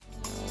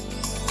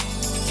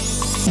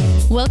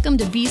Welcome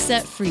to Be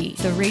Set Free,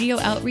 the radio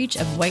outreach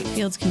of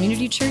Whitefields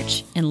Community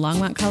Church in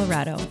Longmont,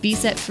 Colorado. Be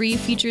Set Free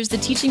features the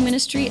teaching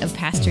ministry of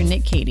Pastor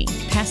Nick Cady.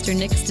 Pastor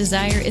Nick's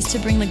desire is to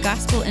bring the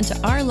gospel into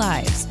our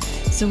lives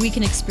so we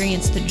can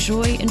experience the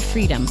joy and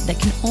freedom that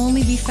can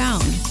only be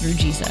found through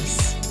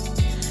Jesus.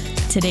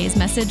 Today's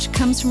message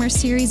comes from our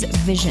series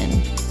Vision,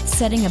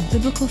 setting a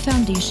biblical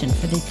foundation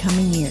for the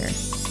coming year.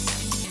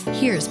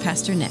 Here's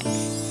Pastor Nick.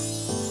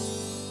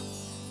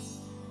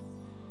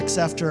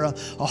 After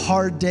a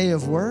hard day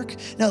of work.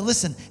 Now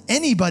listen,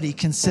 anybody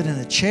can sit in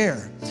a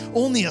chair.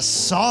 Only a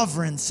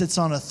sovereign sits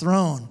on a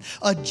throne.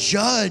 A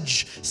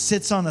judge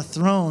sits on a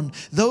throne.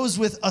 Those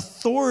with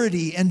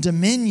authority and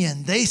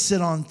dominion, they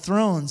sit on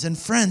thrones. And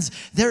friends,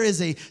 there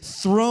is a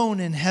throne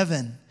in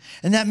heaven.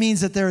 And that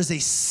means that there is a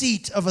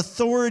seat of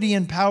authority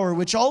and power,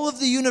 which all of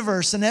the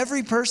universe and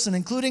every person,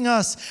 including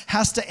us,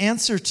 has to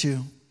answer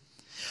to.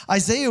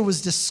 Isaiah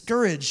was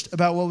discouraged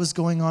about what was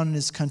going on in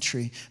his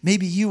country.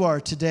 Maybe you are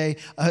today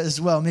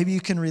as well. Maybe you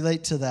can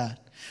relate to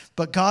that.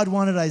 But God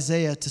wanted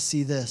Isaiah to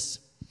see this,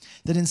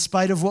 that in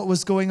spite of what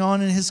was going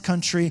on in his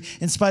country,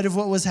 in spite of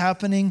what was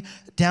happening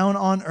down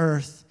on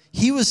earth,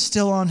 he was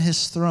still on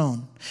his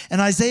throne.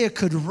 And Isaiah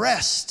could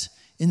rest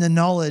in the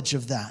knowledge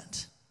of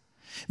that.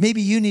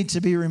 Maybe you need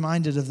to be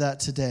reminded of that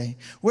today.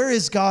 Where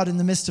is God in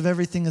the midst of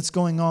everything that's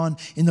going on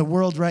in the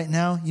world right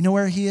now? You know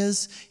where he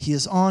is? He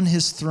is on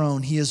his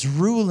throne. He is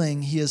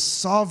ruling. He is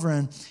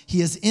sovereign.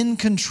 He is in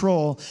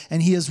control,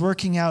 and he is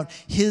working out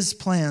his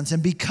plans.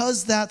 And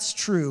because that's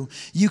true,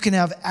 you can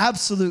have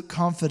absolute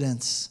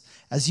confidence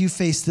as you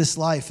face this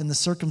life and the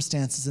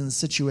circumstances and the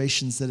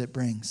situations that it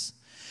brings.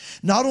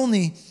 Not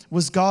only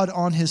was God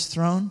on his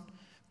throne,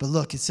 but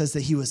look, it says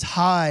that he was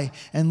high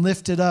and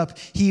lifted up.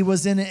 He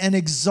was in an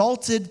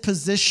exalted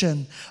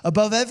position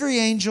above every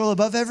angel,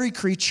 above every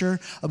creature,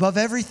 above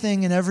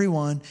everything and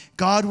everyone.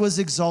 God was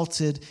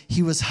exalted.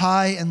 He was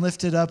high and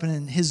lifted up,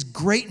 and his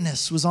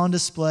greatness was on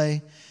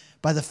display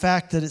by the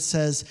fact that it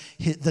says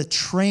the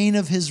train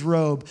of his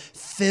robe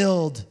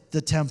filled the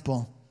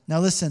temple. Now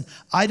listen,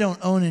 I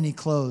don't own any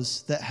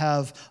clothes that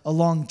have a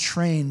long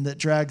train that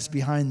drags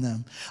behind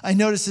them. I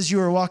noticed as you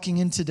were walking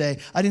in today,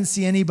 I didn't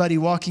see anybody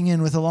walking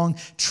in with a long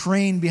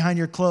train behind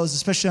your clothes,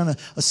 especially on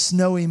a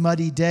snowy,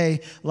 muddy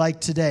day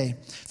like today.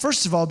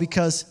 First of all,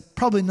 because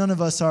probably none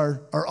of us are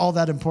all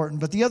that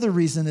important. But the other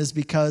reason is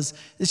because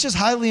it's just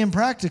highly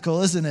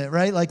impractical, isn't it,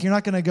 right? Like you're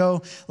not going to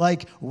go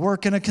like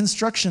work in a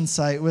construction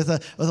site with a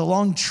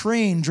long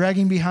train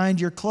dragging behind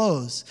your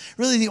clothes.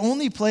 Really, the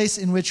only place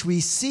in which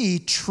we see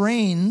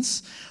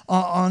trains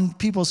on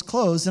people's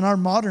clothes in our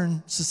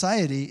modern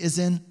society is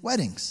in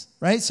weddings,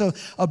 right? So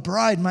a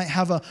bride might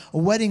have a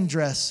wedding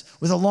dress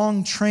with a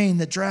long train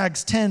that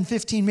drags 10,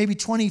 15, maybe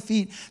 20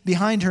 feet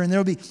behind her, and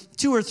there'll be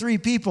 2 or 3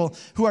 people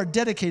who are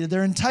dedicated.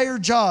 Their entire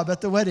job at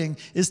the wedding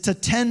is to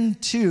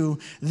tend to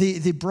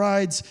the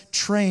bride's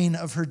train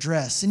of her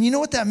dress. And you know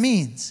what that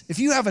means? If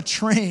you have a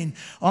train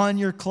on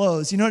your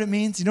clothes, you know what it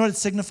means? You know what it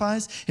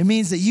signifies? It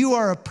means that you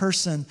are a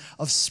person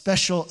of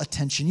special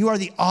attention. You are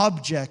the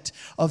object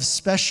of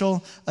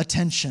special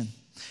attention.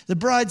 The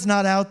bride's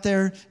not out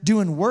there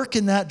doing work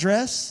in that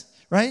dress,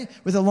 right?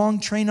 With a long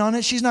train on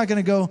it. She's not going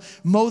to go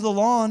mow the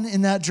lawn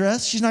in that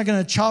dress. She's not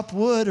going to chop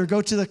wood or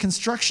go to the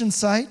construction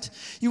site.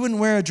 You wouldn't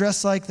wear a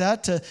dress like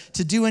that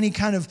to do any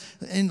kind of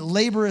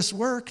laborious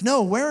work.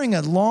 No, wearing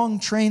a long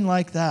train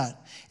like that,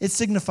 it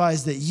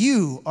signifies that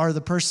you are the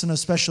person of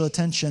special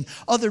attention.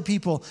 Other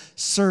people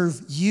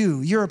serve you.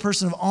 You're a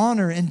person of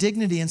honor and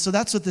dignity. And so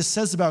that's what this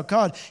says about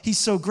God. He's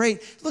so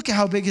great. Look at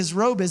how big his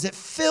robe is. It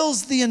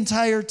fills the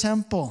entire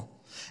temple.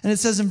 And it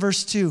says in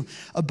verse 2,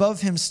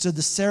 above him stood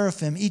the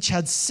seraphim. Each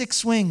had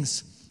 6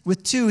 wings.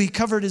 With 2, he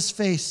covered his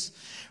face.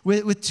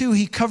 With 2,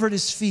 he covered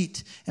his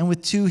feet. And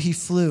with 2, he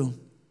flew.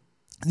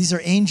 These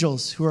are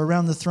angels who are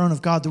around the throne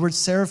of God. The word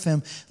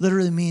seraphim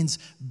literally means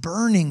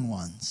burning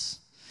ones.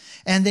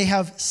 And they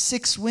have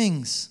 6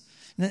 wings.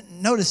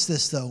 Notice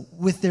this, though.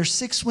 With their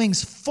 6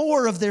 wings,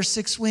 4 of their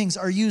 6 wings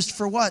are used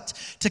for what?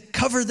 To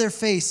cover their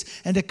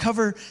face and to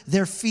cover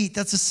their feet.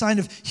 That's a sign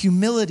of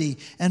humility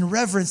and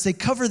reverence. They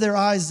cover their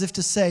eyes as if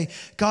to say,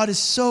 God is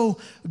so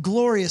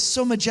glorious,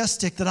 so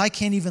majestic that I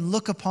can't even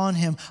look upon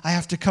him. I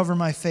have to cover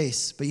my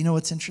face. But you know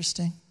what's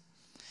interesting?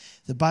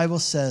 The Bible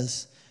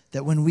says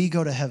that when we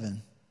go to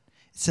heaven,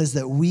 it says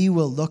that we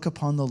will look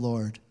upon the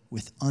Lord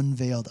with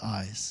unveiled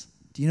eyes.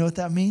 Do you know what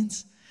that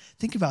means?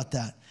 Think about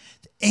that.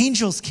 The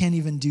angels can't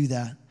even do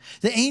that.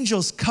 The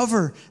angels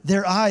cover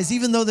their eyes,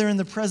 even though they're in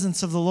the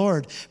presence of the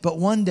Lord. But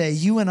one day,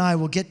 you and I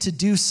will get to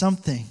do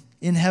something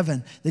in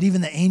heaven that even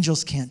the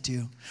angels can't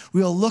do.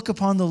 We will look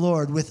upon the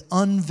Lord with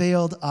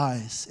unveiled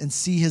eyes and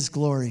see his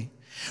glory.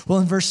 Well,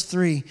 in verse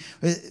 3,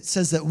 it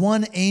says that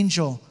one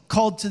angel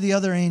called to the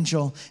other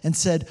angel and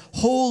said,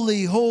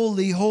 "Holy,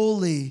 holy,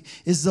 holy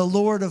is the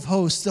Lord of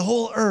hosts. The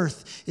whole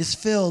earth is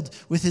filled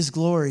with his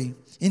glory."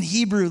 In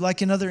Hebrew,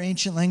 like in other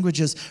ancient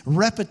languages,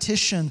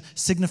 repetition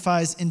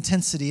signifies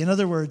intensity. In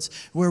other words,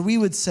 where we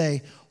would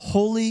say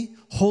holy,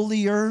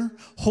 holier,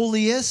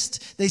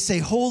 holiest, they say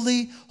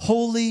holy,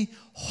 holy,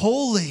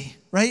 holy.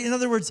 right? In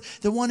other words,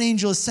 the one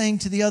angel is saying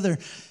to the other,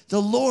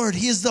 the Lord,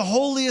 he is the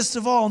holiest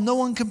of all. No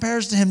one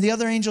compares to him. The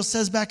other angel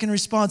says back in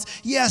response,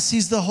 yes,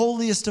 he's the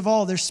holiest of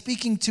all. They're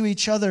speaking to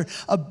each other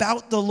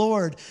about the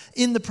Lord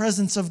in the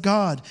presence of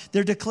God.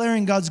 They're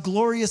declaring God's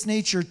glorious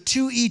nature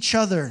to each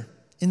other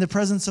in the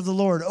presence of the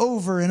Lord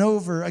over and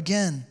over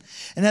again.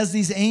 And as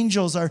these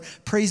angels are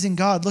praising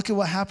God, look at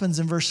what happens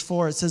in verse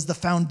 4. It says, the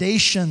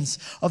foundations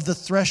of the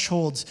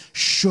thresholds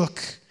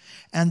shook,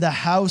 and the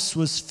house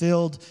was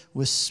filled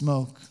with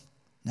smoke.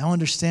 Now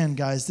understand,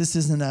 guys, this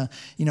isn't a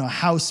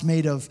house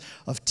made of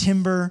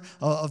timber,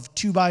 of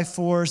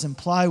 2x4s and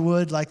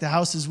plywood like the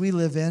houses we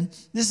live in.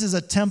 This is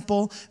a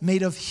temple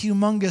made of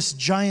humongous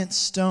giant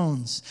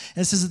stones.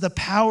 And it says that the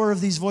power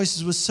of these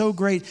voices was so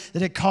great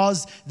that it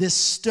caused this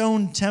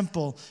stone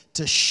temple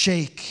to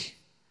shake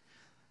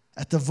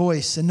at the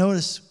voice. And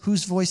notice,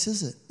 whose voice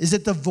is it? Is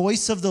it the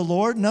voice of the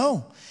Lord?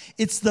 No.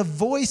 It's the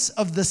voice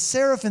of the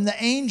seraphim,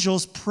 the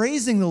angels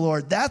praising the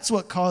Lord. That's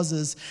what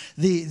causes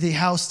the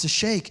house to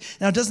shake.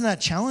 Now, doesn't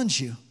that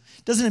challenge you?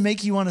 Doesn't it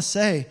make you want to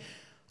say,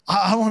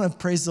 I want to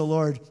praise the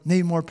Lord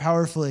maybe more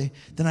powerfully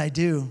than I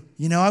do?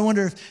 I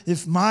wonder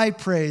if my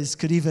praise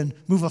could even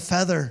move a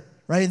feather,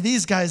 right? And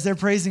these guys, their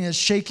praising is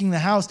shaking the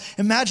house.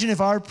 Imagine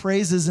if our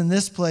praises in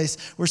this place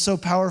were so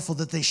powerful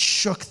that they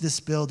shook this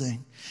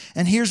building.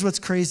 And here's what's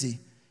crazy.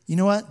 You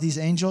know what? These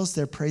angels,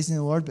 they're praising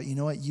the Lord, but you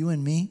know what? You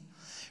and me,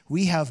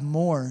 we have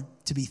more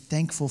to be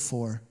thankful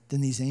for than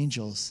these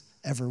angels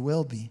ever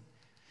will be.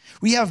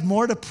 We have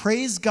more to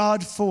praise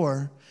God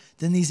for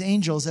than these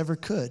angels ever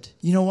could.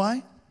 You know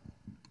why?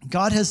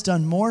 God has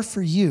done more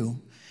for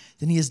you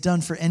than he has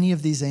done for any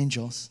of these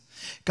angels.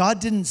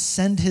 God didn't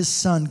send his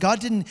son. God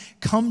didn't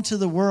come to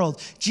the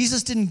world.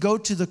 Jesus didn't go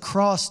to the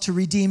cross to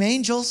redeem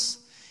angels.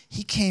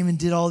 He came and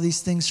did all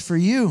these things for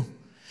you.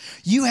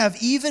 You have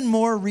even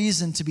more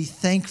reason to be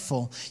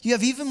thankful. You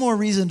have even more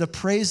reason to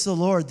praise the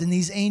Lord than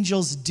these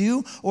angels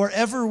do or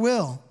ever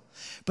will.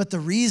 But the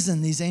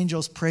reason these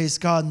angels praise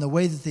God in the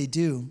way that they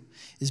do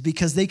is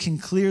because they can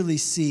clearly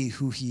see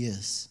who he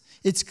is.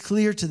 It's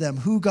clear to them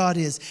who God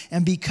is.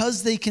 And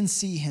because they can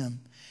see him,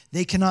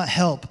 they cannot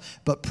help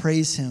but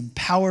praise him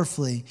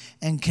powerfully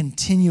and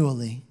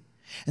continually.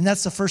 And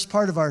that's the first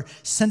part of our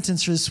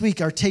sentence for this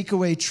week, our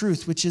takeaway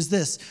truth, which is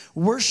this: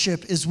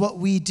 worship is what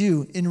we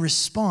do in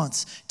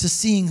response to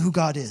seeing who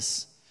God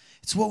is.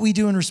 It's what we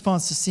do in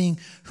response to seeing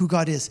who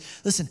God is.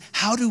 Listen,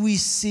 how do we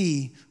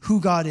see who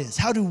God is?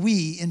 How do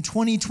we, in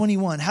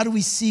 2021, how do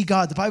we see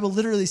God? The Bible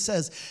literally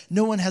says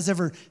no one has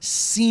ever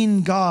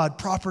seen God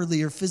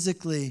properly or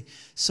physically.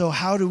 So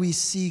how do we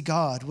see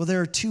God? Well,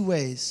 there are two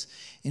ways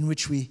in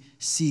which we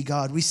see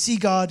God. We see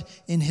God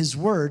in his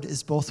word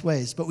is both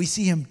ways, but we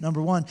see him,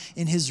 number one,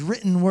 in his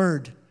written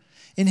word,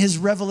 in his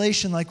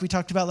revelation, like we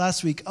talked about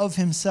last week, of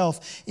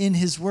himself in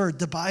his word,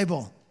 the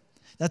Bible.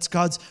 That's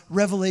God's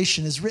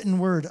revelation, his written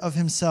word of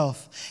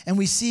himself. And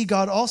we see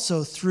God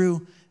also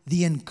through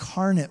the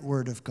incarnate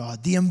word of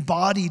God, the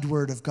embodied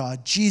word of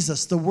God,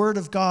 Jesus, the word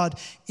of God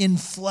in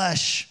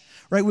flesh,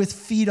 right, with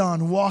feet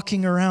on,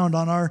 walking around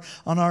on our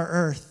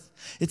earth.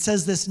 It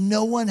says this: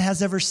 no one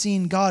has ever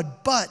seen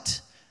God,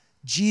 but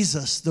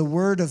Jesus, the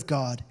word of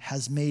God,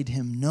 has made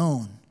him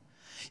known.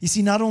 You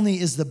see, not only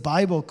is the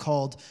Bible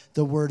called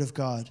the word of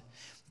God,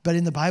 but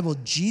in the Bible,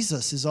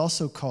 Jesus is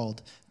also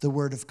called the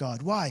word of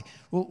God. Why?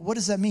 Well, what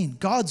does that mean?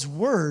 God's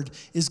word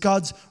is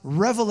God's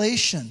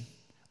revelation,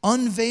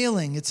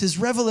 unveiling. It's his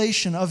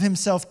revelation of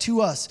himself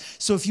to us.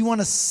 So if you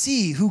want to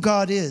see who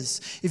God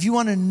is, if you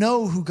want to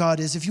know who God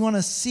is, if you want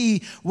to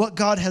see what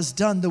God has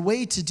done, the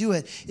way to do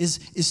it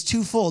is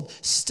twofold: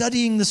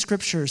 studying the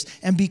scriptures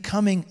and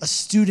becoming a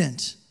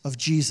student of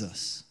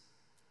Jesus.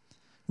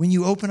 When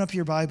you open up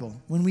your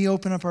Bible, when we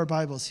open up our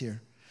Bibles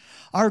here,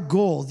 our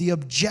goal, the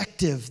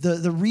objective,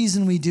 the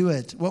reason we do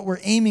it, what we're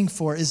aiming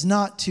for is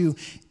not to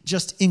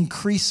just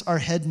increase our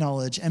head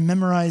knowledge and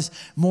memorize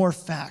more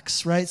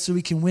facts, right? So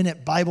we can win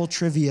at Bible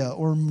trivia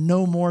or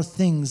know more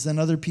things than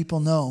other people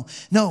know.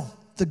 No,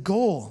 the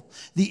goal,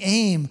 the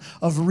aim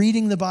of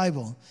reading the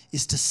Bible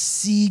is to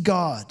see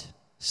God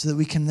so that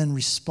we can then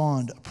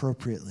respond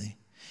appropriately.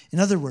 In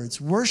other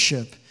words,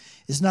 worship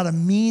is not a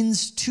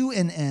means to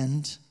an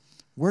end.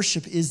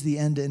 Worship is the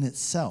end in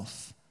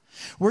itself.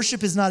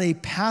 Worship is not a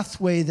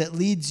pathway that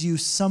leads you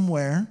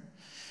somewhere.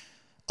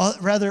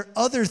 Rather,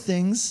 other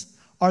things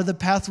are the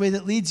pathway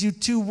that leads you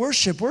to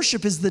worship.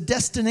 Worship is the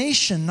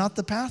destination, not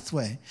the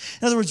pathway.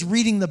 In other words,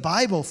 reading the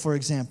Bible, for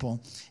example,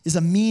 is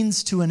a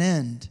means to an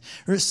end.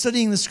 Or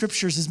studying the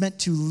scriptures is meant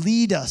to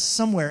lead us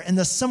somewhere, and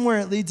the somewhere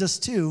it leads us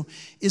to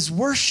is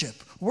worship.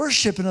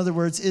 Worship, in other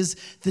words, is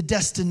the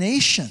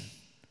destination.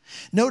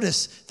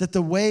 Notice that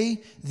the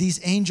way these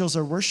angels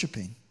are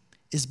worshiping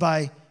is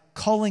by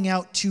calling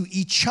out to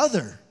each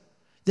other.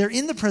 They're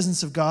in the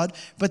presence of God,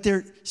 but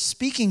they're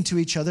speaking to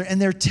each other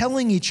and they're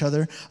telling each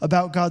other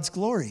about God's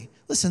glory.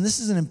 Listen, this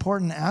is an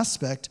important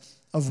aspect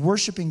of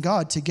worshiping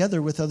God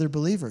together with other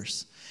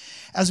believers.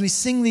 As we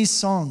sing these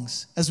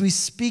songs, as we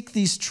speak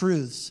these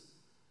truths,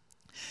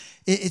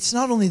 it's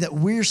not only that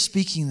we're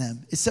speaking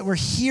them, it's that we're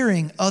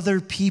hearing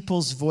other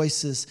people's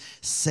voices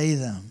say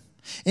them.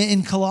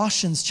 In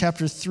Colossians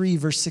chapter 3,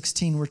 verse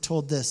 16, we're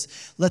told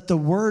this: let the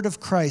word of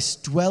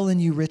Christ dwell in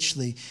you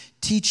richly,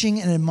 teaching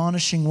and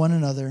admonishing one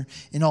another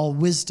in all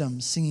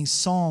wisdom, singing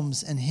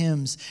psalms and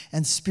hymns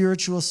and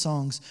spiritual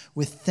songs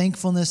with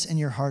thankfulness in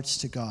your hearts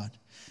to God.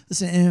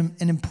 Listen,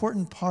 an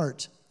important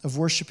part of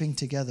worshiping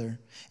together,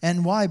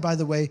 and why, by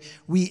the way,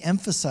 we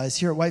emphasize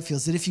here at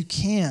Whitefields that if you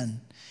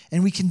can,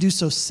 and we can do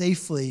so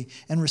safely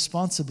and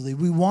responsibly,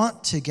 we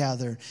want to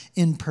gather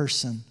in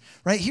person.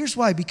 Right? Here's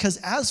why. Because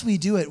as we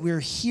do it, we're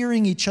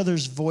hearing each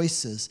other's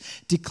voices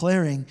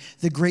declaring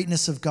the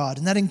greatness of God.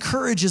 And that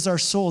encourages our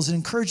souls. It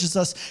encourages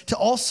us to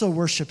also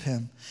worship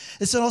him.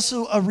 It's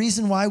also a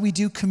reason why we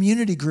do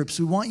community groups.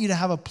 We want you to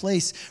have a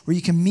place where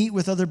you can meet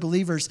with other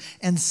believers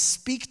and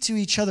speak to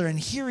each other and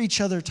hear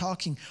each other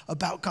talking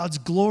about God's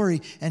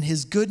glory and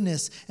his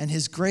goodness and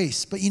his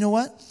grace. But you know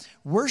what?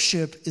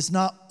 Worship is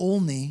not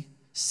only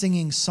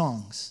singing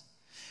songs.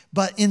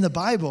 But in the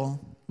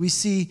Bible, we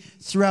see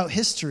throughout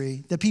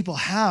history that people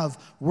have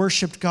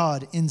worshiped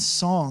God in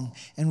song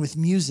and with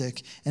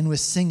music and with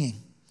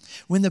singing.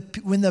 When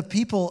the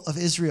people of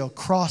Israel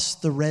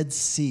crossed the Red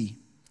Sea,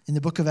 in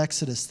the book of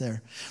Exodus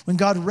there, when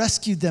God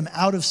rescued them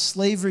out of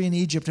slavery in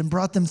Egypt and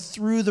brought them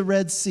through the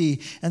Red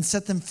Sea and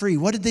set them free,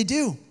 what did they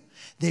do?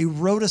 They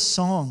wrote a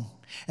song.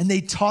 And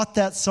they taught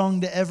that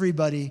song to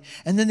everybody.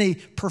 And then they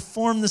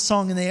performed the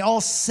song and they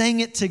all sang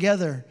it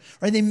together.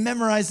 Right? They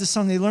memorized the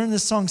song. They learned the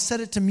song,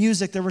 set it to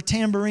music. There were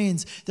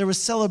tambourines. There was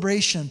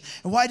celebration.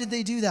 And why did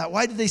they do that?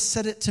 Why did they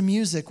set it to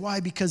music?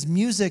 Why? Because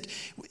music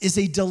is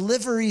a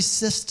delivery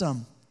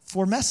system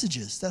for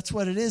messages. That's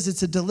what it is.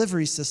 It's a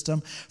delivery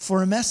system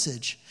for a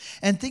message.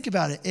 And think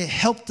about it. It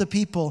helped the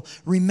people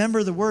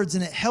remember the words,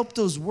 and it helped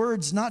those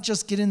words not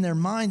just get in their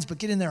minds, but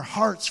get in their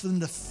hearts for them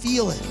to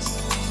feel it.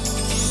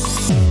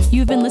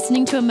 You've been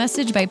listening to a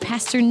message by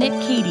Pastor Nick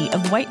Cady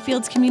of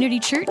Whitefields Community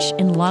Church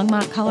in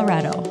Longmont,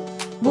 Colorado.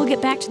 We'll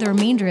get back to the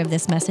remainder of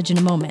this message in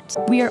a moment.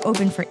 We are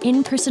open for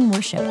in-person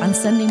worship on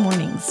Sunday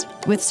mornings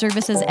with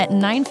services at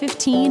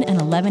 9:15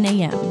 and 11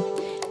 a.m.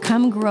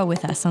 Come grow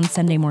with us on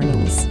Sunday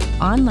mornings,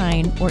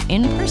 online or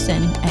in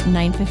person at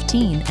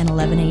 9:15 and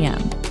 11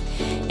 a.m.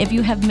 If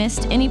you have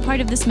missed any part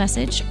of this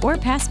message or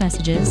past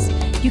messages,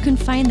 you can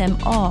find them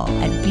all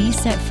at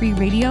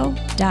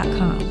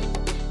besetfreeradio.com.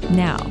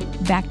 Now,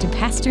 back to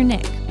Pastor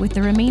Nick with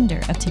the remainder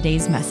of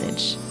today's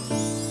message.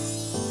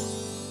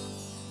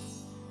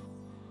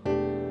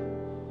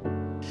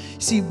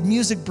 See,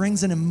 music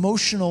brings an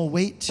emotional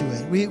weight to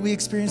it. We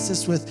experience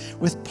this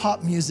with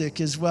pop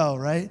music as well,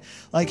 right?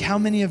 Like how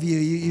many of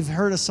you've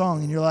heard a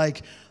song and you're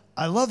like,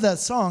 I love that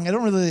song. I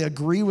don't really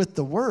agree with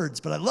the words,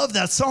 but I love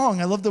that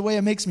song. I love the way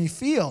it makes me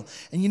feel.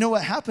 And you know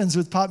what happens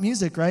with pop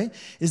music, right?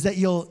 Is that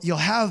you'll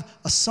have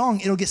a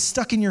song, it'll get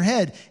stuck in your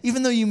head,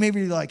 even though you may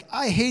be like,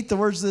 I hate the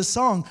words of this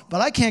song,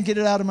 but I can't get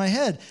it out of my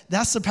head.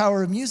 That's the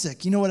power of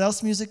music. You know what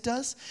else music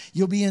does?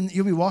 You'll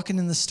be walking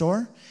in the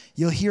store,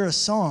 you'll hear a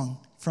song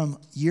from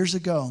years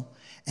ago,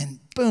 and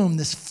boom,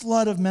 this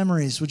flood of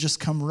memories would just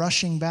come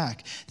rushing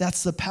back.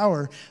 That's the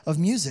power of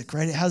music,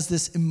 right? It has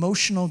this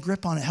emotional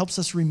grip on it. It helps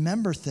us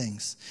remember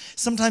things.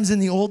 Sometimes in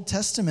the Old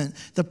Testament,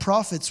 the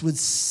prophets would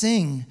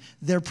sing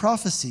their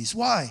prophecies.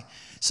 Why?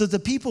 So that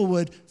the people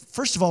would,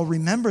 first of all,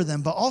 remember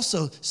them, but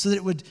also so that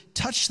it would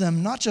touch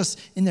them, not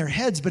just in their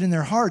heads, but in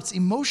their hearts,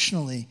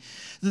 emotionally.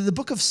 The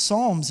book of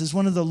Psalms is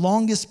one of the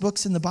longest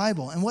books in the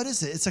Bible. And what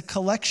is it? It's a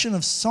collection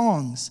of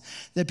songs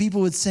that people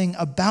would sing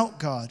about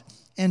God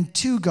and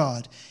to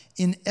God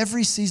in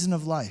every season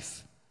of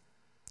life.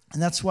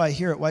 And that's why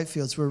here at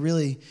Whitefields,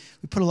 we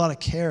put a lot of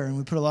care and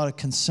we put a lot of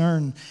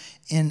concern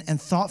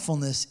and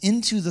thoughtfulness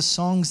into the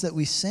songs that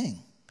we sing.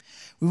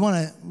 We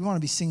want to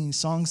be singing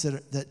songs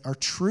that are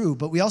true,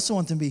 but we also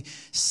want them to be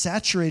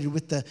saturated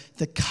with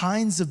the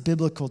kinds of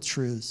biblical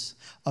truths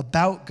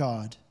about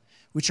God,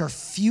 which are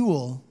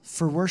fuel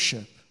for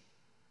worship.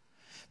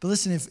 But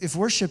listen, if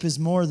worship is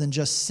more than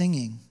just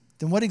singing,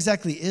 then what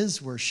exactly is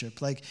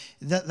worship? Like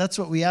that's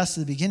what we asked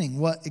at the beginning.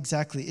 What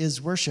exactly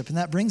is worship? And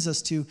that brings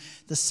us to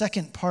the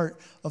second part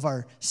of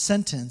our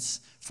sentence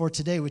for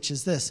today, which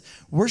is this: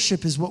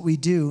 worship is what we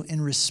do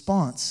in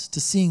response to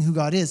seeing who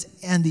God is.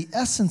 And the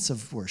essence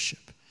of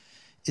worship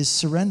is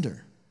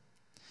surrender.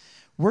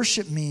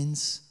 Worship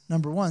means,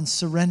 number one,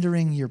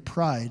 surrendering your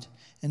pride,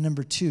 and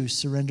number two,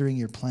 surrendering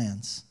your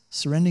plans.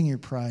 Surrendering your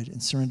pride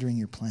and surrendering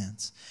your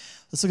plans.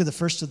 Let's look at the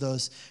first of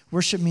those.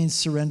 Worship means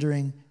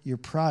surrendering your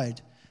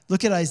pride.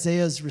 Look at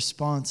Isaiah's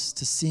response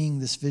to seeing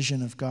this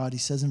vision of God. He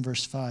says in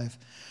verse 5,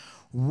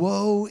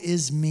 "Woe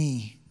is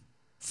me,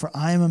 for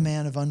I am a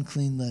man of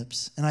unclean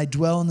lips, and I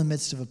dwell in the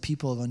midst of a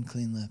people of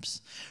unclean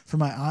lips. For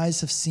my eyes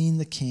have seen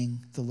the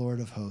King, the Lord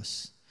of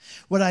hosts."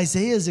 What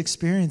Isaiah is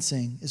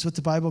experiencing is what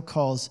the Bible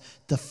calls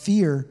the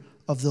fear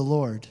of the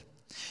Lord.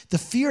 The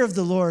fear of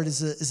the Lord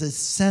is a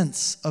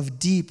sense of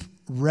deep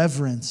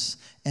reverence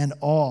and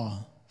awe.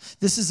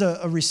 This is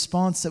a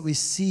response that we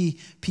see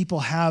people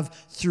have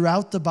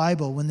throughout the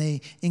Bible when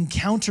they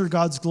encounter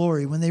God's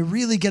glory, when they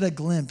really get a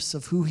glimpse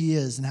of who he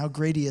is and how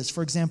great he is.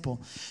 For example,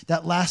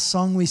 that last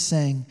song we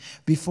sang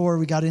before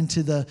we got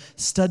into the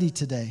study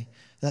today,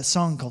 that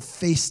song called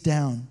Face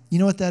Down. You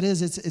know what that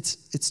is?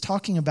 It's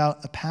talking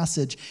about a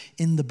passage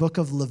in the book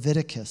of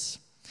Leviticus.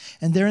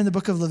 And there in the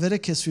book of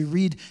Leviticus, we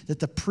read that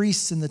the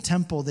priests in the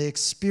temple, they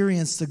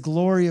experienced the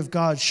glory of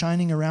God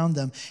shining around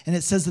them. And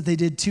it says that they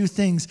did two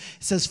things.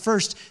 It says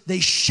first, they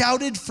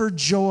shouted for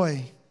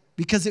joy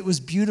because it was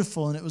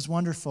beautiful and it was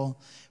wonderful.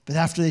 But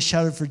after they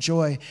shouted for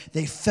joy,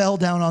 they fell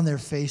down on their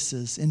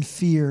faces in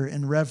fear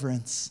and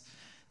reverence.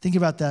 Think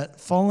about that.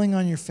 Falling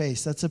on your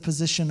face, that's a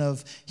position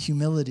of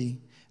humility.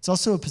 It's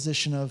also a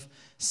position of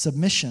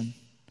submission.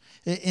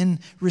 In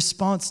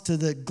response to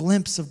the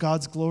glimpse of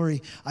God's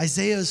glory,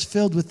 Isaiah is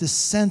filled with this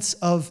sense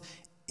of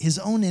his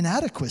own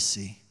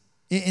inadequacy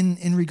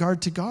in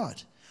regard to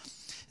God.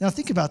 Now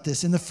think about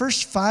this. In the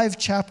first 5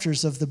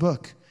 chapters of the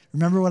book,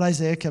 remember what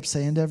Isaiah kept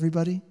saying to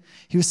everybody?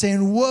 He was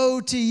saying,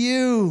 woe to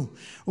you,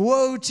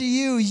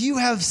 you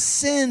have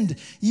sinned,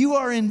 you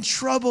are in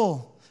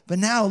trouble. But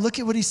now look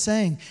at what he's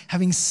saying.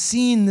 Having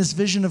seen this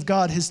vision of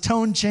God, his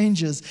tone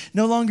changes.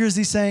 No longer is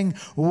he saying,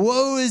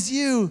 woe is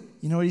you.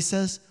 You know what he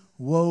says?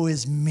 Woe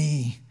is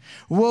me.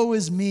 Woe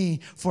is me,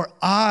 for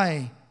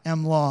I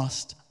am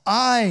lost.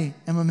 I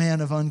am a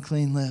man of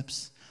unclean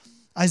lips.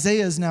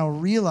 Isaiah is now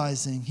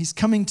realizing, he's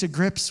coming to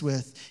grips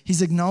with,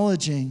 he's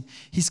acknowledging,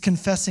 he's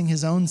confessing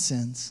his own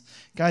sins.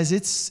 Guys,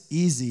 it's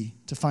easy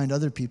to find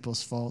other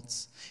people's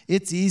faults.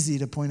 It's easy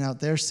to point out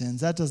their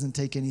sins. That doesn't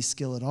take any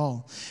skill at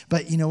all.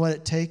 But you know what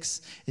it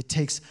takes? It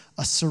takes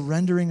a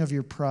surrendering of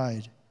your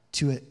pride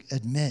to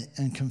admit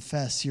and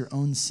confess your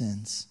own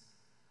sins.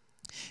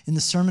 In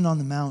the Sermon on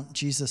the Mount,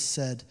 Jesus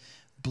said,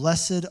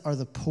 "Blessed are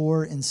the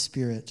poor in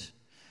spirit,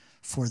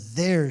 for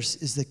theirs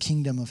is the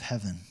kingdom of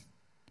heaven."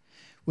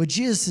 What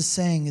Jesus is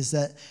saying is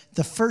that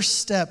the first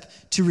step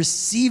to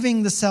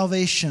receiving the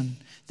salvation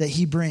that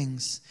he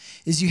brings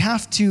is you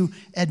have to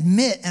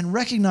admit and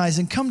recognize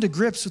and come to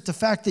grips with the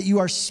fact that you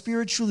are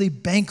spiritually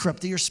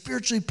bankrupt, that you're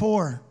spiritually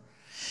poor.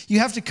 You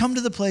have to come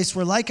to the place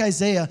where, like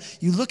Isaiah,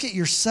 you look at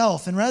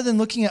yourself, and rather than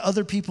looking at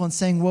other people and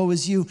saying, woe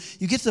is you,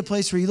 you get to the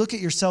place where you look at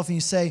yourself and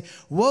you say,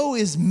 woe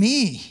is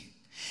me.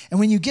 And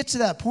when you get to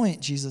that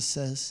point, Jesus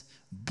says,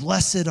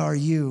 blessed are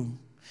you,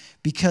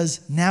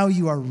 because now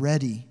you are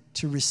ready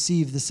to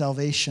receive the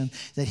salvation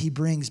that he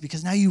brings,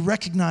 because now you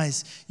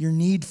recognize your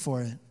need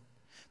for it.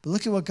 But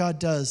look at what God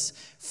does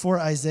for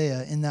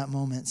Isaiah in that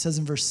moment. It says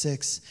in verse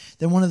 6,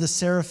 then one of the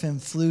seraphim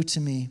flew to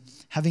me,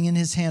 having in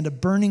his hand a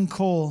burning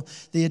coal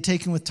they had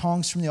taken with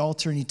tongs from the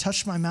altar, and he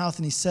touched my mouth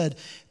and he said,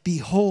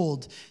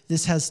 behold,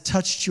 this has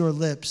touched your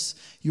lips.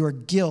 Your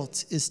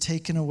guilt is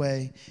taken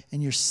away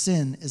and your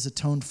sin is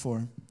atoned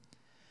for.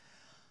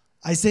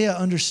 Isaiah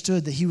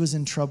understood that he was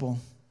in trouble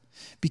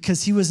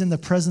because he was in the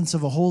presence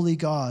of a holy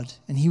God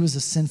and he was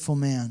a sinful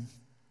man.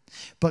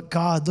 But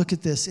God, look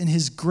at this, in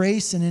his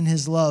grace and in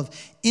his love,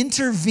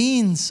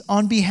 intervenes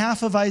on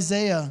behalf of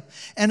Isaiah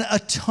and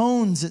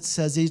atones, it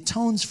says. He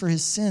atones for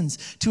his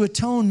sins. To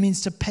atone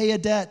means to pay a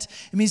debt.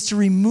 It means to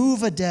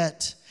remove a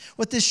debt.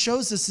 What this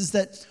shows us is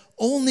that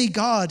only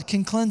God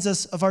can cleanse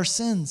us of our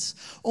sins.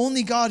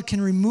 Only God can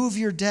remove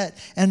your debt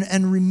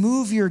and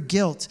remove your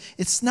guilt.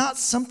 It's not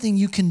something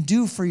you can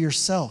do for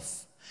yourself.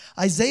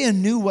 Isaiah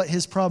knew what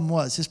his problem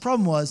was. His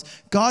problem was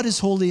God is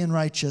holy and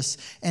righteous,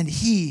 and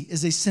he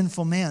is a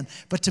sinful man.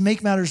 But to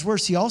make matters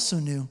worse, he also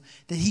knew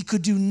that he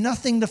could do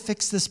nothing to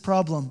fix this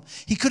problem.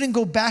 He couldn't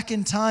go back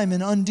in time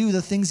and undo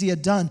the things he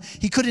had done.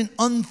 He couldn't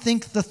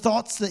unthink the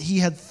thoughts that he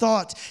had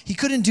thought. He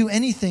couldn't do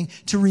anything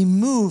to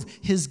remove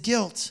his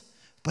guilt.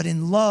 But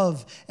in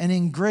love and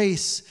in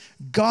grace,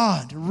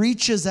 God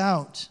reaches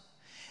out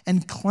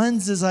and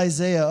cleanses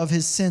Isaiah of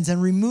his sins and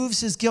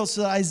removes his guilt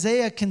so that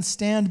Isaiah can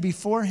stand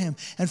before him.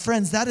 And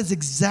friends, that is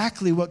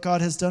exactly what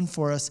God has done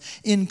for us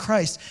in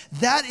Christ.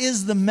 That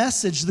is the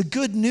message, the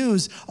good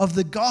news of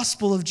the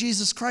gospel of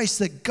Jesus Christ,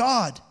 that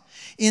God,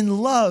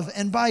 in love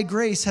and by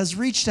grace, has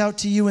reached out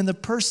to you in the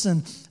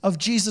person of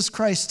Jesus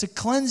Christ to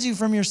cleanse you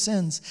from your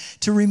sins,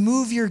 to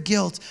remove your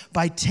guilt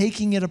by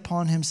taking it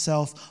upon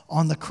himself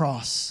on the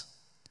cross.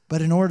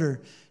 But in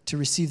order to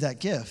receive that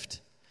gift,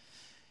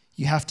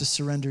 you have to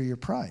surrender your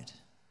pride.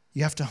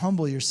 You have to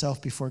humble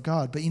yourself before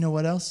God. But you know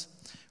what else?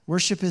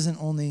 Worship isn't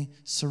only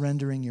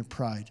surrendering your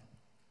pride.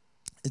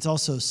 It's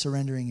also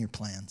surrendering your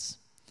plans.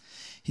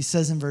 He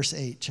says in verse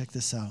 8, check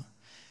this out.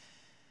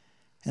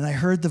 And I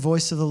heard the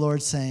voice of the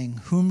Lord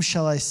saying, whom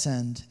shall I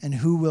send, and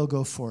who will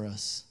go for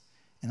us?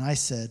 And I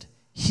said,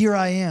 here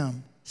I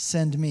am,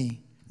 send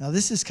me. Now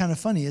this is kind of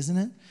funny, isn't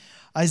it?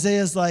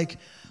 Isaiah's like,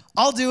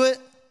 I'll do it.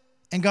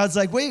 And God's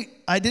like, wait,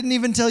 I didn't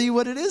even tell you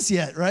what it is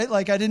yet, right?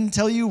 Like, I didn't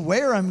tell you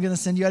where I'm going to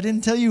send you. I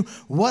didn't tell you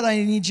what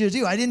I need you to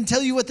do. I didn't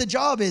tell you what the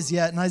job is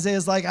yet. And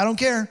Isaiah's like, I don't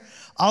care.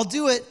 I'll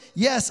do it.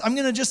 Yes, I'm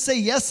going to just say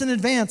yes in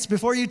advance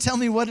before you tell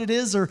me what it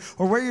is or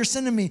where you're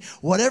sending me.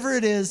 Whatever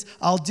it is,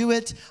 I'll do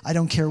it. I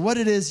don't care what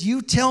it is.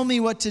 You tell me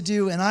what to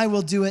do, and I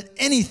will do it.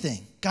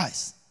 Anything.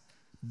 Guys,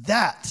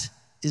 that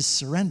is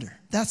surrender.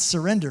 That's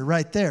surrender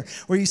right there,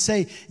 where you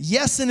say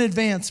yes in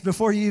advance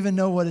before you even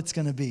know what it's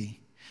going to be.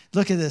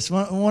 Look at this.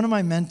 One of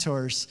my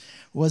mentors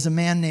was a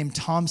man named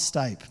Tom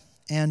Stipe.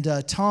 And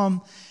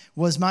Tom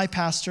was my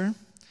pastor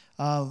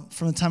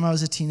from the time I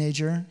was a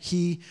teenager.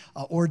 He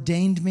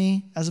ordained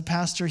me as a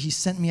pastor. He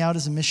sent me out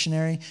as a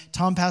missionary.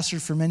 Tom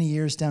pastored for many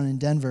years down in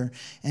Denver.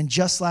 And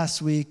just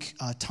last week,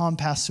 Tom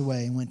passed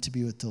away and went to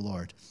be with the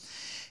Lord.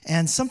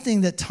 And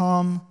something that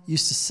Tom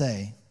used to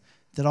say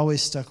that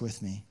always stuck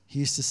with me, he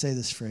used to say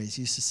this phrase.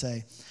 He used to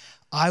say,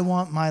 I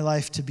want my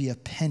life to be a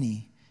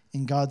penny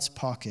in God's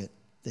pocket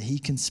that he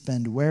can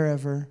spend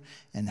wherever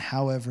and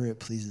however it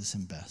pleases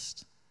him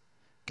best.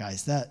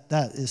 Guys,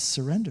 that is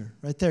surrender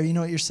right there. You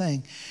know what you're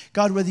saying?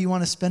 God, whether you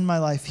want to spend my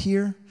life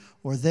here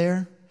or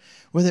there,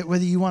 whether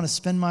you want to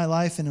spend my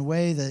life in a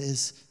way that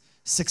is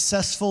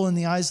successful in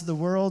the eyes of the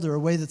world or a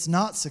way that's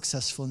not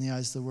successful in the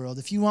eyes of the world,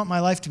 if you want my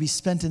life to be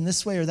spent in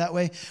this way or that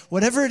way,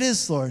 whatever it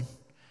is, Lord,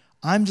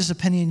 I'm just a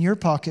penny in your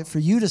pocket for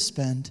you to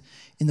spend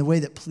in the way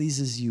that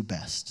pleases you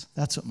best.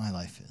 That's what my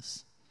life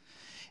is.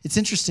 It's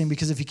interesting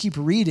because if you keep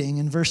reading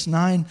in verse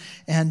 9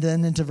 and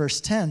then into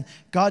verse 10,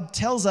 God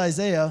tells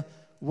Isaiah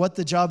what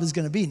the job is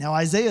going to be. Now,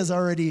 Isaiah's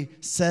already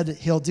said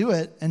he'll do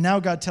it, and now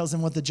God tells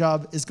him what the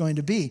job is going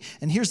to be.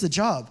 And here's the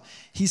job.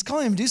 He's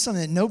calling him to do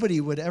something that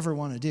nobody would ever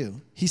want to do.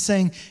 He's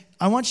saying,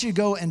 I want you to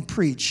go and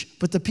preach,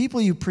 but the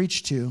people you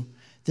preach to,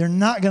 they're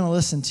not going to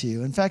listen to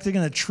you. In fact, they're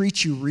going to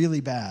treat you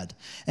really bad.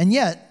 And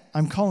yet,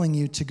 I'm calling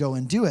you to go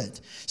and do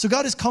it. So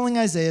God is calling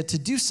Isaiah to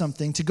do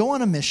something, to go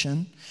on a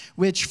mission,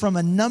 which from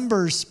a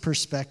numbers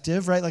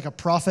perspective, right, like a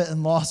profit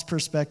and loss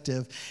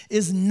perspective,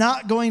 is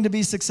not going to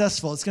be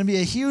successful. It's going to be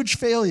a huge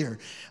failure.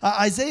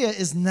 Isaiah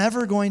is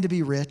never going to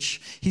be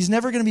rich. He's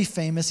never going to be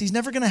famous. He's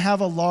never going to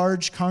have a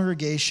large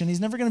congregation. He's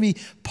never going to be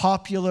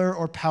popular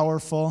or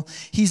powerful.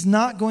 He's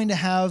not going to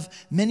have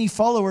many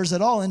followers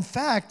at all. In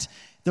fact,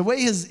 the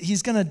way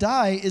he's going to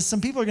die is some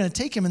people are going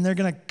to take him and they're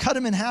going to cut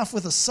him in half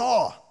with a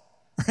saw.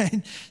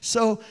 Right?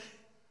 So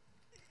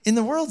in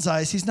the world's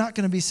eyes, he's not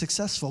going to be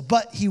successful,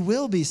 but he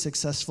will be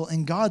successful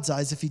in God's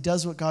eyes if he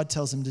does what God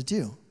tells him to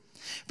do.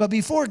 But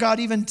before God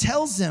even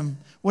tells him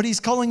what he's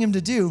calling him to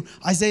do,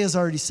 Isaiah's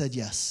already said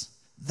yes.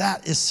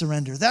 That is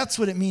surrender. That's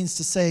what it means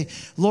to say,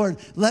 Lord,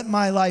 let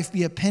my life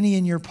be a penny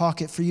in your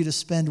pocket for you to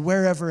spend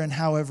wherever and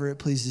however it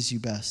pleases you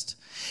best.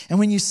 And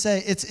when you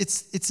say,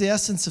 it's the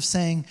essence of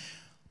saying,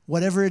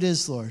 whatever it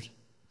is, Lord,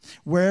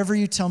 wherever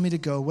you tell me to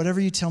go, whatever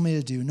you tell me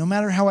to do, no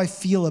matter how I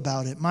feel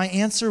about it, my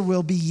answer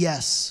will be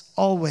yes,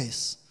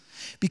 always.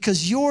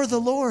 Because you're the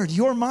Lord,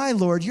 you're my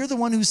Lord, you're the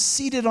one who's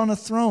seated on a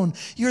throne,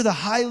 you're the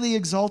highly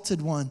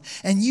exalted one,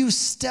 and you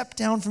stepped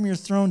down from your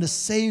throne to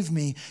save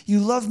me. You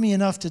love me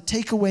enough to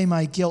take away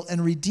my guilt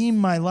and redeem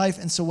my life,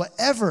 and so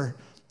whatever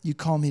you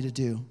call me to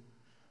do,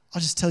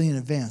 I'll just tell you in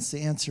advance,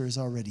 the answer is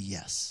already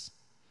yes.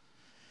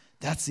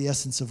 That's the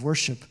essence of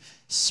worship,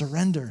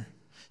 surrender.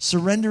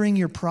 Surrendering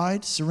your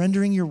pride,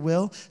 surrendering your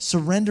will,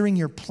 surrendering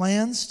your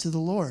plans to the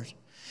Lord.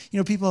 You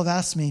know, people have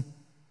asked me,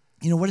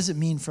 what does it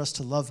mean for us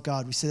to love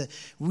God? We say that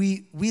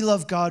we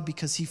love God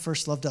because he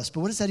first loved us. But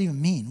what does that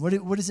even mean?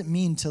 What does it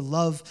mean to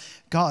love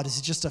God? Is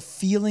it just a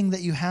feeling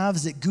that you have?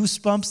 Is it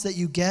goosebumps that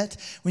you get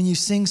when you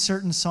sing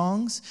certain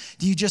songs?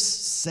 Do you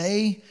just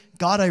say,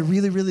 God, I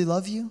really, really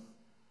love you?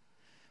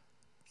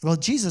 Well,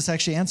 Jesus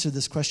actually answered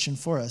this question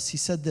for us. He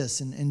said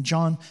this in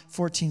John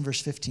 14, verse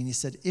 15. He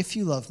said, if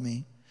you love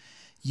me,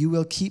 you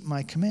will keep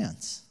my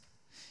commands.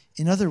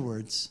 In other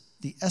words,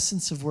 the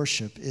essence of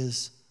worship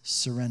is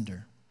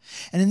surrender.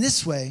 And in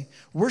this way,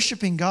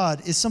 worshiping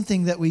God is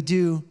something that we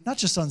do not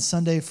just on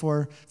Sunday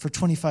for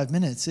 25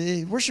 minutes.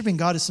 Worshiping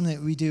God is something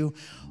that we do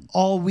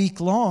all week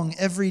long,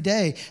 every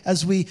day.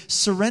 As we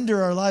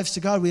surrender our lives to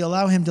God, we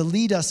allow him to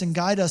lead us and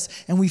guide us,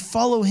 and we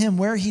follow him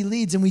where he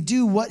leads, and we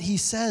do what he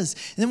says.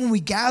 And then when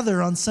we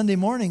gather on Sunday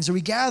mornings, or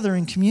we gather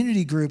in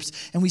community groups,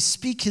 and we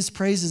speak his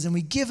praises, and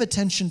we give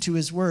attention to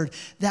his word,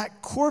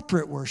 that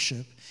corporate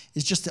worship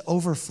is just the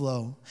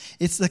overflow.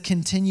 It's the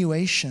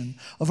continuation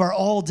of our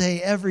all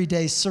day, every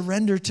day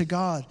surrender to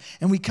God.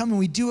 And we come and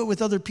we do it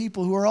with other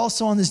people who are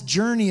also on this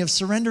journey of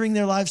surrendering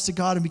their lives to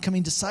God and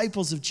becoming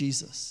disciples of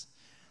Jesus.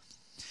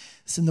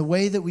 It's in the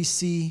way that we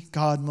see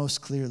God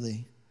most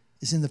clearly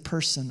is in the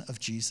person of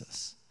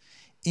Jesus.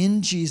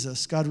 In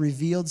Jesus, God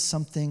revealed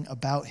something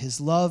about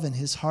his love and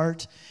his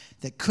heart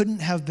that couldn't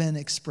have been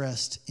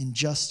expressed in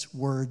just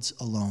words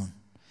alone.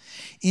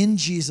 In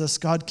Jesus,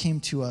 God came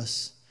to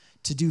us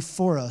to do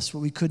for us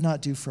what we could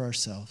not do for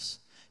ourselves,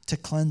 to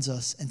cleanse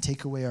us and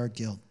take away our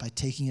guilt by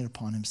taking it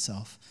upon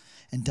himself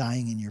and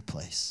dying in your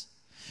place.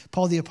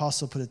 Paul the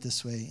Apostle put it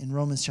this way in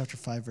Romans chapter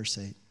 5, verse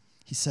 8.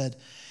 He said,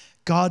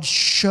 God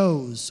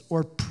shows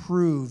or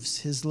proves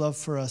his love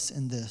for us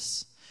in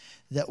this,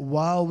 that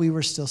while we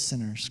were still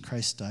sinners,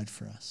 Christ died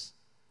for us.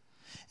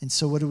 And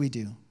so what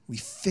do? We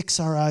fix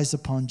our eyes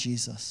upon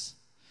Jesus.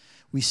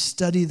 We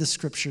study the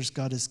scriptures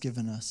God has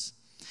given us.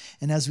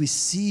 And as we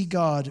see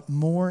God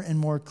more and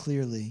more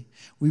clearly,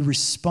 we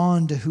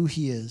respond to who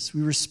he is.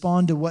 We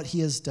respond to what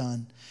he has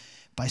done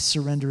by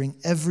surrendering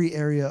every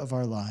area of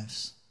our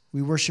lives.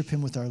 We worship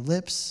him with our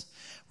lips.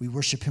 We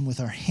worship him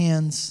with our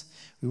hands.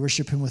 We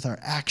worship him with our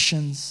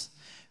actions,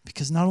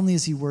 because not only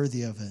is he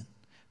worthy of it,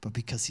 but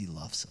because he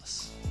loves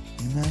us.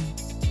 Amen.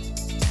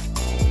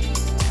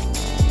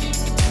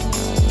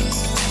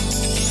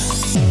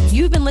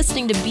 You've been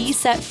listening to Be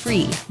Set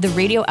Free, the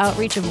radio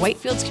outreach of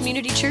Whitefields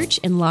Community Church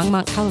in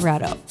Longmont,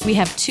 Colorado. We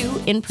have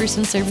 2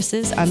 in-person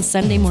services on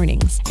Sunday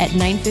mornings at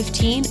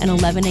 9:15 and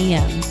 11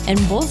 a.m. And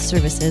both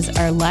services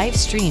are live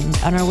streamed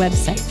on our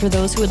website for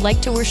those who would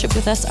like to worship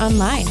with us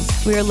online.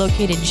 We are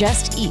located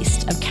just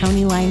east of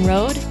County Line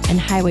Road and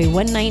Highway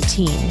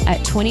 119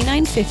 at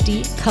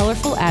 2950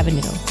 Colorful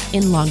Avenue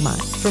in Longmont.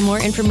 For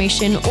more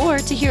information or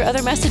to hear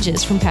other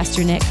messages from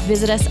Pastor Nick,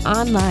 visit us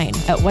online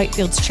at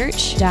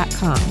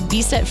whitefieldschurch.com.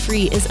 Be Set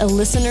Free is a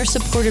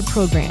listener-supported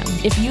program.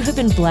 If you have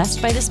been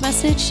blessed by this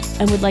message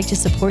and would like to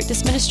support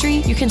this ministry,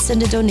 you can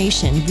send a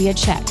donation via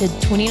check to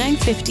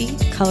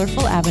 2950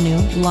 Colorful Avenue,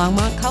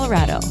 Longmont,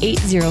 Colorado,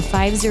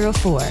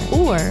 80504,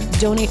 or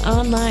donate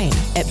online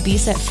at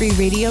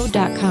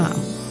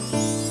besetfreeradio.com.